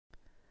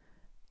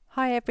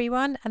Hi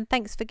everyone, and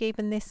thanks for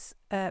giving this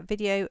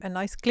video a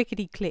nice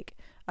clickety click.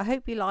 I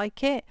hope you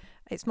like it.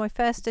 It's my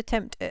first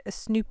attempt at a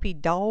Snoopy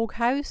dog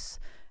house.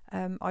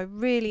 I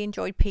really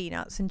enjoyed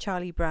Peanuts and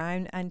Charlie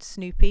Brown and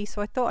Snoopy,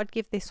 so I thought I'd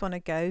give this one a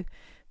go,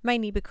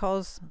 mainly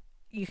because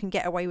you can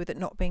get away with it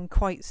not being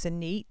quite so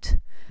neat.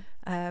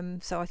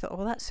 So I thought,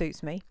 well, that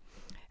suits me.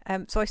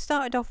 So I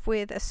started off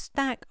with a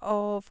stack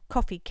of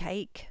coffee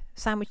cake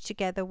sandwiched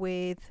together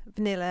with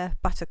vanilla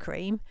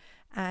buttercream,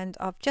 and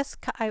I've just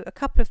cut out a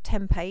couple of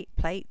template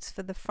plates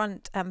for the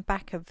front and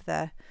back of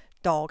the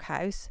dog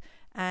house,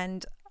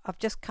 and I've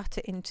just cut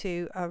it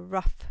into a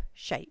rough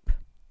shape.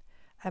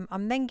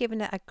 I'm then giving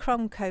it a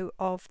crumb coat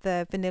of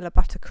the vanilla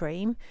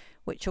buttercream,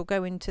 which will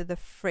go into the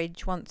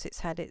fridge once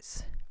it's had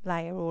its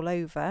layer all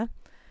over.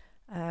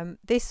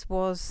 This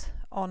was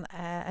on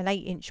an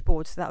 8-inch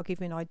board, so that'll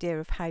give you an idea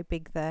of how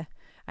big the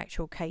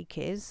actual cake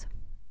is.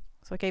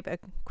 So I gave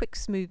it a quick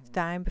smooth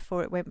down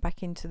before it went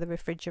back into the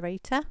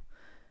refrigerator.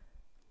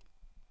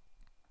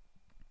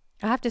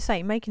 I have to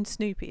say, making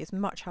Snoopy is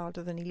much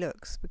harder than he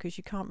looks, because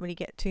you can't really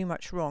get too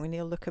much wrong and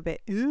he'll look a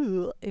bit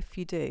ooh if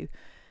you do.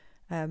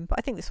 But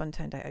I think this one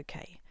turned out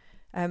okay.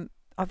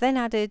 I've then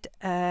added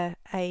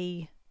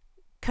a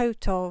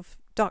coat of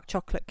dark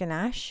chocolate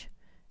ganache,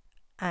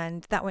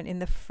 and that went in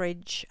the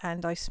fridge,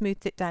 and I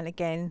smoothed it down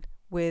again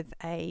with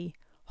a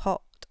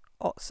hot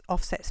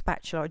offset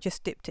spatula. I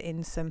just dipped it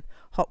in some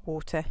hot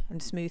water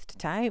and smoothed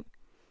it out.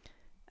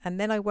 And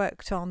then I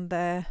worked on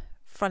the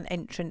front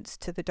entrance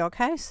to the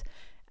doghouse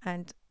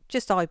and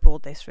just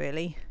eyeballed this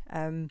really,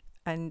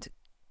 and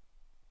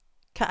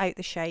cut out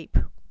the shape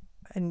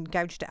and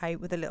gouged it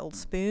out with a little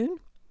spoon.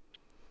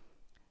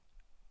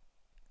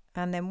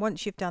 And then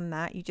once you've done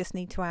that, you just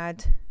need to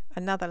add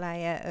another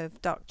layer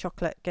of dark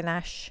chocolate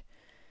ganache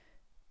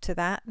to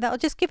that. That'll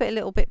just give it a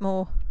little bit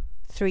more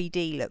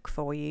 3D look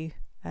for you,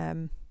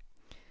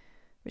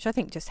 which I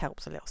think just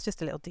helps a little. It's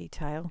just a little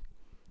detail.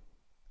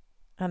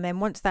 And then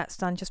once that's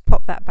done, just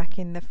pop that back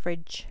in the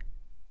fridge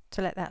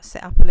to let that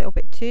sit up a little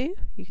bit too.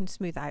 You can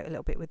smooth out a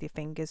little bit with your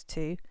fingers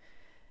too.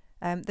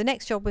 The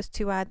next job was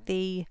to add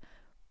the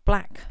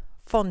black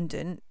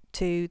fondant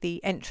to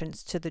the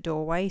entrance to the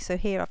doorway. So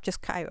here I've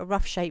just cut out a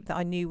rough shape that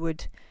I knew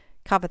would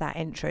cover that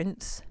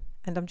entrance,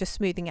 and I'm just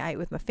smoothing it out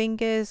with my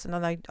fingers. And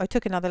then I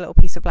took another little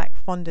piece of black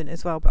fondant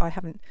as well, but I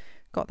haven't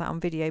got that on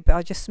video, but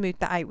I just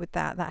smoothed that out with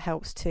that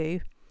helps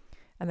too.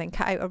 And then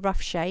cut out a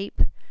rough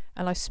shape,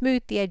 and I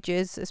smoothed the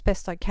edges as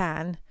best I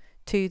can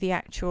to the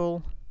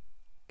actual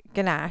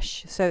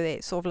ganache so that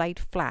it's sort of laid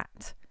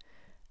flat.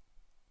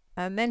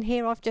 And then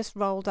here I've just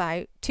rolled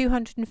out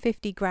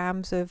 250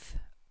 grams of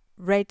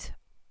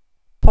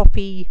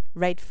poppy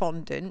red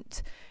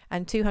fondant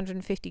and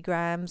 250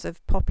 grams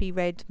of poppy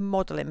red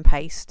modelling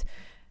paste.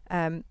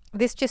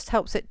 This just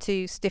helps it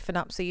to stiffen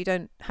up, so you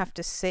don't have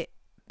to sit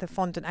the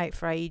fondant out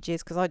for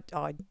ages, because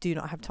I do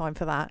not have time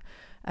for that.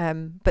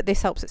 But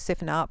this helps it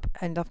stiffen up,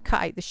 and I've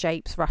cut out the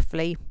shapes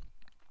roughly,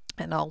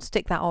 and I'll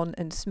stick that on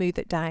and smooth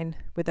it down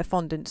with a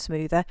fondant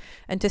smoother.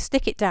 And to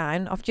stick it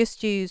down, I've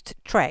just used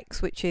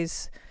Trex, which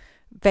is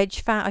veg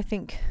fat. I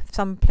think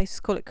some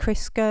places call it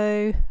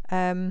Crisco,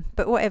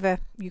 but whatever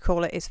you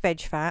call it, it's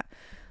veg fat.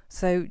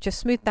 So just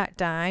smooth that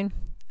down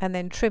and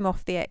then trim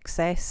off the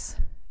excess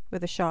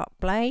with a sharp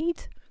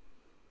blade.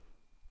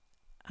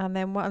 And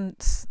then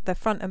once the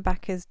front and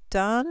back is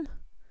done,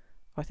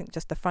 I think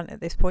just the front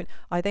at this point,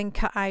 I then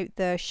cut out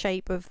the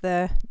shape of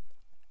the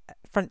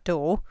front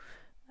door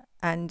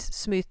and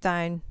smooth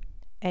down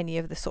any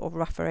of the sort of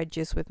rougher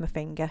edges with my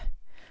finger.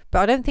 But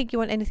I don't think you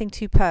want anything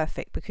too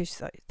perfect,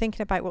 because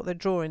thinking about what the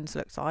drawings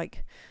looked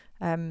like,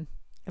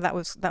 that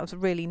was a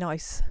really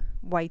nice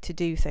way to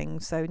do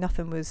things. So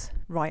nothing was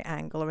right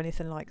angle or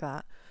anything like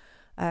that.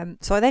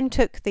 So I then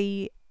took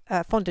the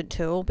fondant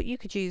tool, but you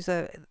could use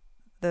the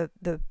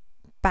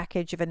back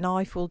edge of a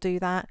knife will do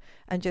that,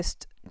 and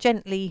just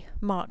gently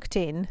marked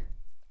in.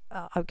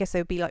 I guess they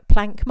would be like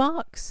plank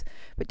marks,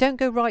 but don't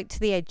go right to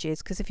the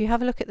edges, because if you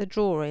have a look at the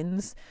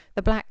drawings,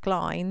 the black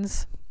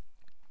lines,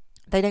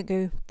 they don't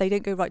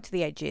go right to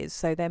the edges,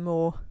 so they're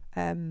more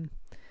an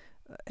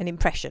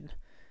impression.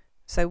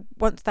 So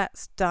once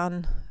that's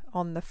done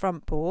on the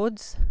front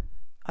boards,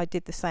 I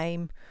did the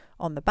same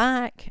on the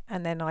back,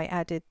 and then I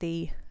added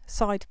the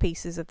side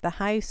pieces of the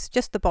house,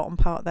 just the bottom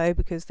part though,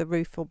 because the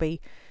roof will be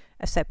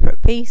a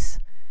separate piece,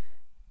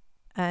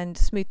 and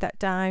smoothed that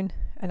down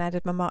and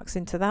added my marks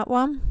into that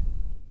one.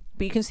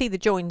 But you can see the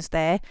joins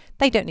there,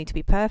 they don't need to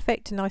be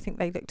perfect, and I think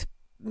they looked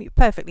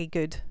perfectly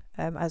good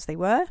as they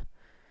were.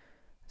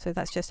 So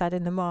that's just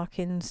adding the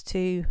markings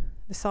to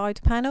the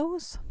side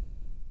panels.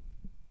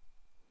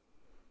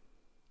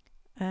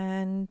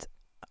 And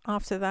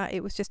after that,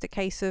 it was just a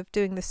case of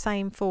doing the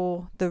same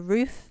for the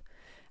roof.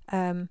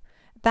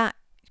 That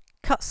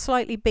cuts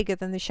slightly bigger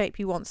than the shape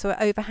you want, so it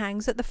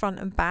overhangs at the front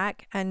and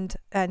back and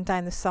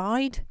down the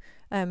side,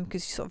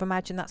 because you sort of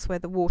imagine that's where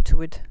the water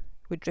would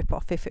drip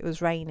off if it was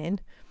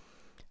raining.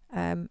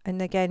 And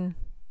again,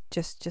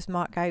 just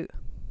mark out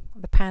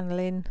the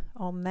panelling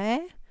on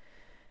there.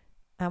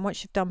 And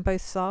once you've done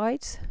both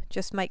sides,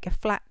 just make a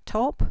flat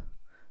top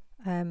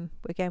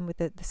again with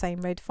the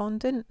same red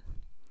fondant.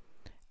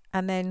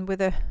 And then with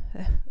a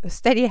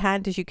steady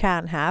hand as you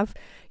can have,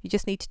 you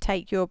just need to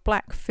take your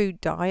black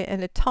food dye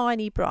and a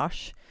tiny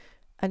brush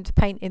and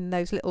paint in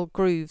those little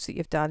grooves that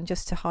you've done,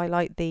 just to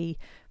highlight the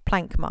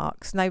plank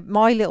marks. Now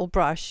my little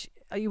brush,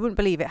 you wouldn't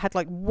believe it, had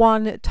like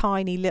one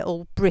tiny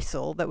little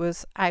bristle that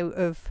was out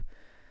of,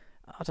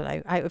 I don't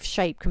know, out of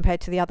shape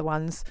compared to the other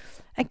ones.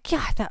 And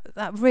yeah,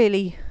 that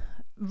really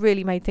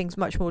made things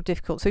much more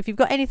difficult. So if you've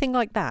got anything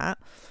like that,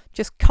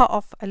 just cut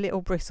off a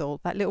little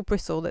bristle, that little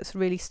bristle that's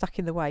really stuck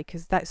in the way,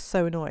 because that's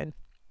so annoying.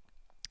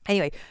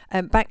 Anyway,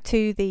 back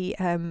to the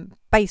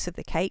base of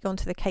the cake,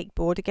 onto the cake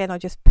board. Again, I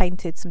just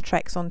painted some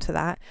Trex onto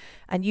that,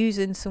 and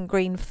using some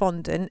green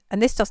fondant,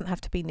 and this doesn't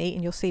have to be neat,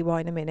 and you'll see why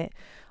in a minute.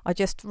 I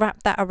just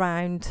wrapped that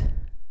around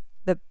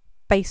the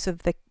base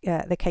of the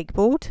cake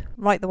board,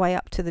 right the way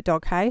up to the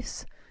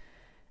doghouse.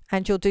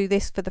 And you'll do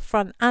this for the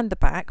front and the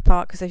back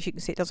part, because as you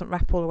can see, it doesn't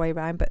wrap all the way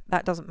around, but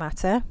that doesn't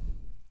matter.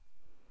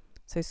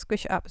 So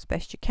squish it up as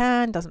best you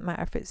can. Doesn't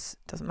matter if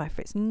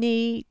it's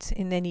neat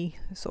in any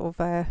sort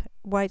of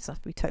way. It doesn't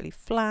have to be totally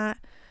flat,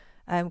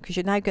 because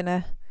you're now going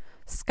to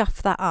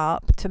scuff that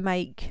up to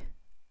make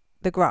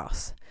the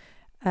grass.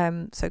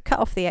 So cut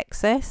off the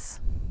excess,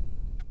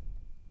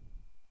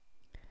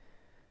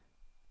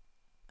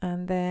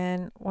 and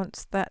then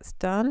once that's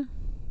done,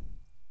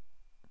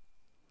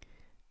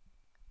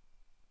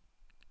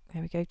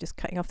 there we go, just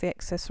cutting off the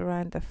excess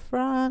around the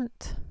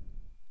front.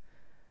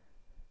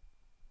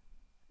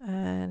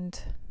 And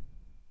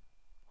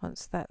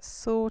once that's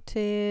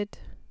sorted,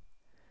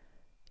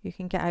 you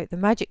can get out the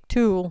magic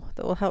tool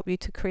that will help you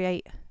to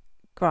create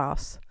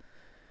grass.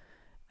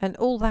 And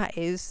all that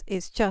is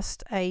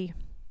just a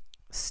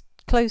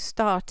closed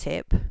star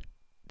tip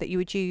that you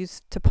would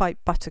use to pipe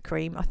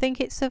buttercream. I think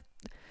it's a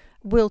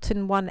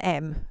Wilton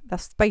 1M.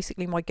 That's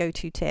basically my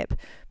go-to tip.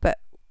 But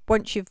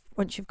once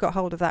you've got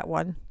hold of that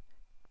one,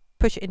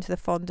 push it into the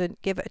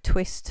fondant, give it a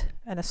twist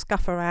and a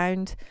scuff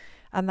around,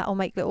 and that'll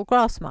make little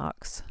grass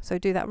marks. So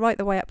do that right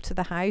the way up to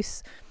the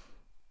house,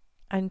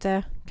 and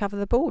cover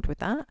the board with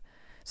that.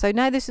 So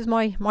now this is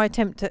my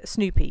attempt at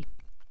Snoopy.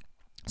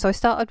 So I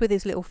started with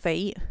his little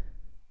feet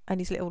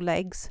and his little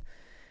legs,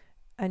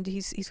 and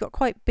he's got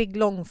quite big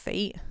long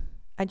feet,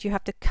 and you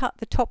have to cut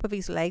the top of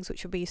his legs,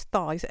 which will be his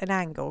thighs, at an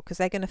angle, because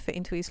they're going to fit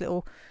into his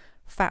little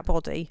fat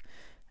body.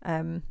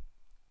 And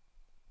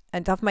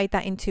I've made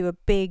that into a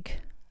big,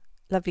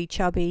 lovely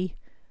chubby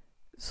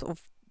sort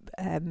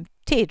of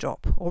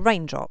teardrop or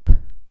raindrop,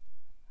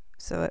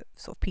 so it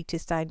sort of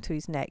peters down to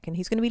his neck, and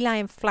he's going to be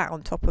laying flat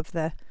on top of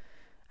the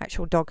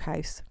actual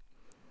doghouse.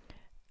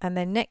 And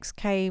then next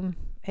came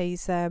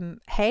his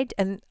head,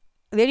 and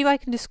the only way I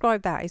can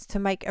describe that is to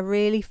make a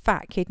really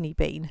fat kidney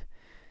bean,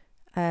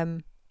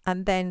 and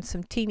then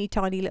some teeny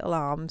tiny little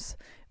arms,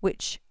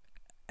 which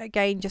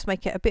again just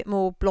make it a bit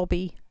more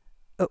blobby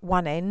at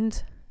one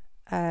end,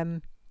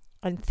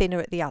 and thinner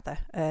at the other,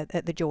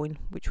 at the join,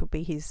 which would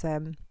be his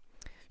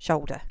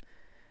shoulder.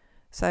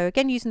 So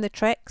again, using the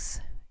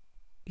Trex,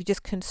 you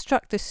just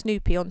construct the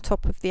Snoopy on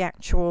top of the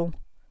actual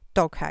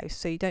doghouse,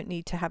 so you don't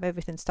need to have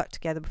everything stuck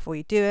together before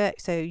you do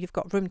it, so you've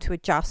got room to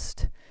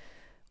adjust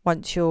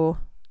once your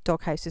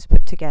doghouse is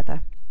put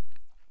together.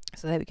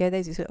 So there we go,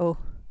 there's his little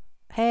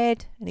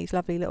head and his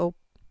lovely little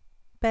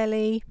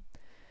belly,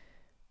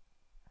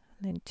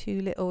 and then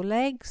two little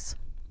legs.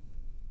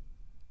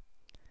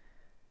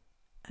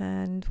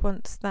 And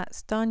once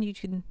that's done, you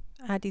can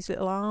add his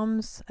little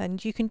arms,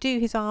 and you can do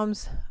his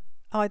arms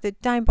either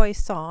down by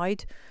his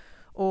side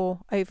or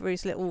over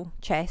his little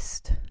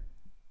chest.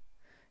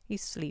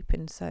 He's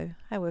sleeping, so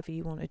however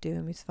you want to do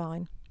him is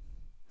fine.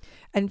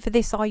 And for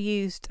this I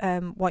used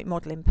white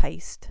modelling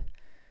paste,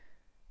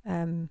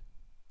 but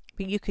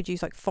you could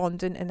use like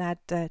fondant and add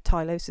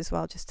Tylose as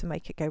well, just to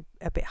make it go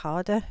a bit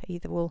harder.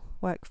 Either will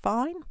work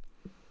fine.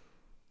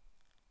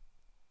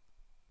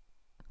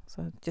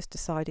 So just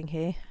deciding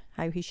here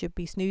how he should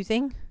be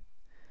snoozing,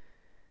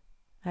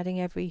 adding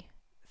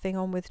everything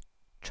on with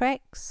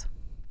Trex.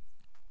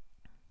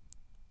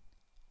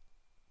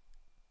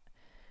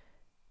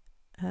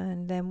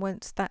 And then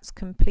once that's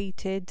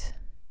completed,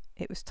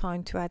 it was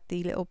time to add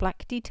the little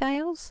black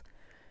details.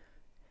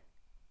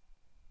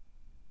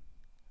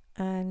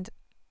 And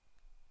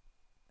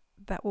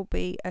that will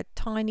be a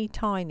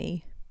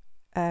tiny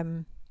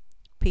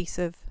piece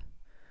of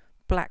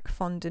black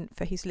fondant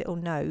for his little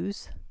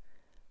nose,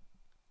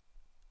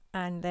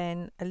 and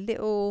then a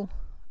little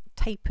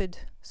tapered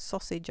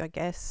sausage, I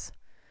guess,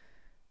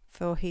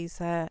 for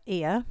his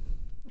ear,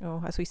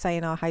 or as we say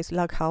in our house,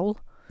 lug hole.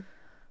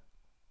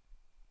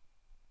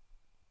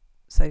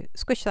 So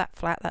squish that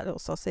flat, that little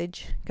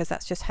sausage, because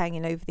that's just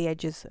hanging over the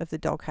edges of the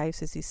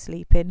doghouse as he's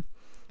sleeping.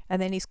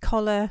 And then his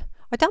collar,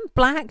 I done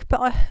black,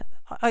 but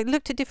I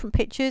looked at different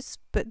pictures,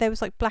 but there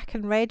was like black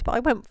and red,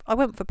 but I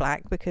went for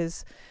black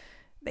because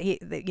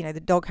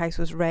the doghouse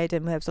was red,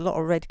 and there was a lot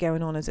of red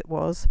going on as it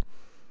was.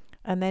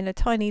 And then a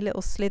tiny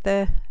little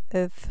slither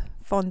of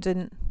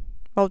fondant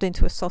rolled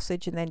into a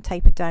sausage and then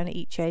tapered down at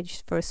each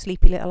edge for a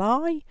sleepy little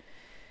eye.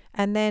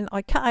 And then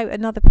I cut out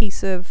another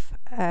piece of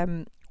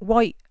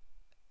white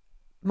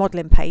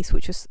modelling paste,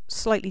 which was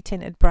slightly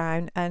tinted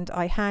brown, and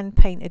I hand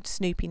painted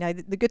Snoopy. Now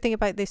the good thing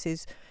about this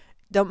is,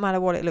 don't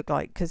matter what it looked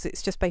like, because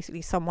it's just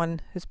basically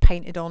someone has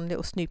painted on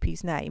little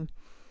Snoopy's name.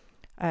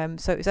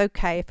 So it was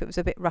okay if it was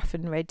a bit rough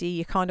and ready.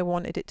 You kind of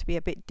wanted it to be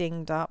a bit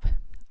dinged up.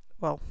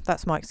 Well,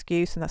 that's my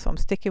excuse, and that's what I'm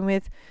sticking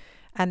with.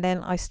 And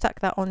then I stuck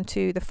that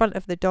onto the front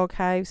of the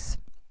doghouse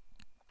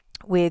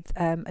with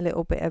a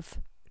little bit of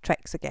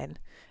Trex again,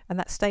 and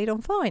that stayed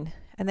on fine.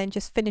 And then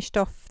just finished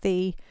off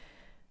the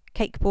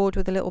cake board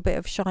with a little bit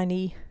of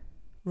shiny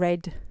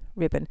red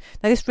ribbon.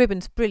 Now this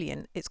ribbon's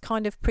brilliant. It's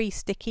kind of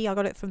pre-sticky. I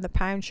got it from the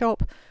pound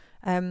shop,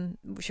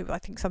 which I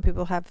think some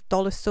people have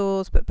dollar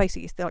stores, but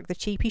basically it's like the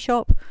cheapy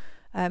shop,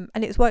 and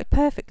it's worked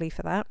perfectly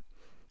for that.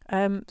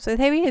 So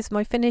there he is,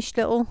 my finished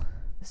little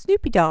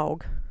Snoopy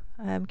dog.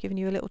 Giving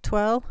you a little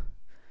twirl,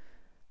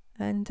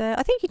 and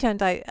I think he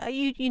turned out,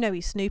 you know,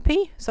 he's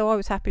Snoopy, so I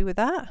was happy with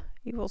that.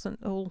 He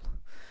wasn't all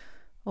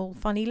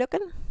funny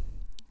looking.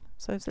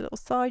 So it's a little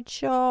side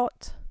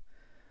shot,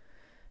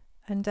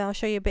 and I'll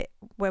show you a bit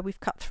where we've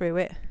cut through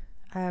it,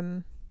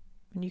 and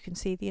you can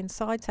see the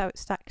insides, how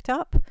it's stacked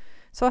up.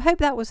 So I hope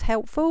that was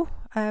helpful,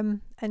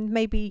 and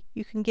maybe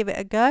you can give it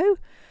a go.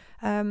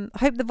 I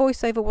hope the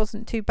voiceover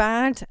wasn't too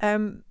bad.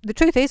 The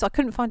truth is I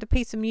couldn't find a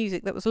piece of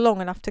music that was long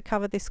enough to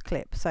cover this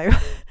clip. So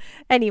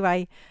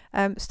anyway,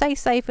 stay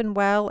safe and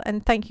well,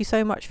 and thank you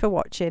so much for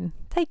watching.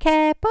 Take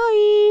care.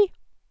 Bye.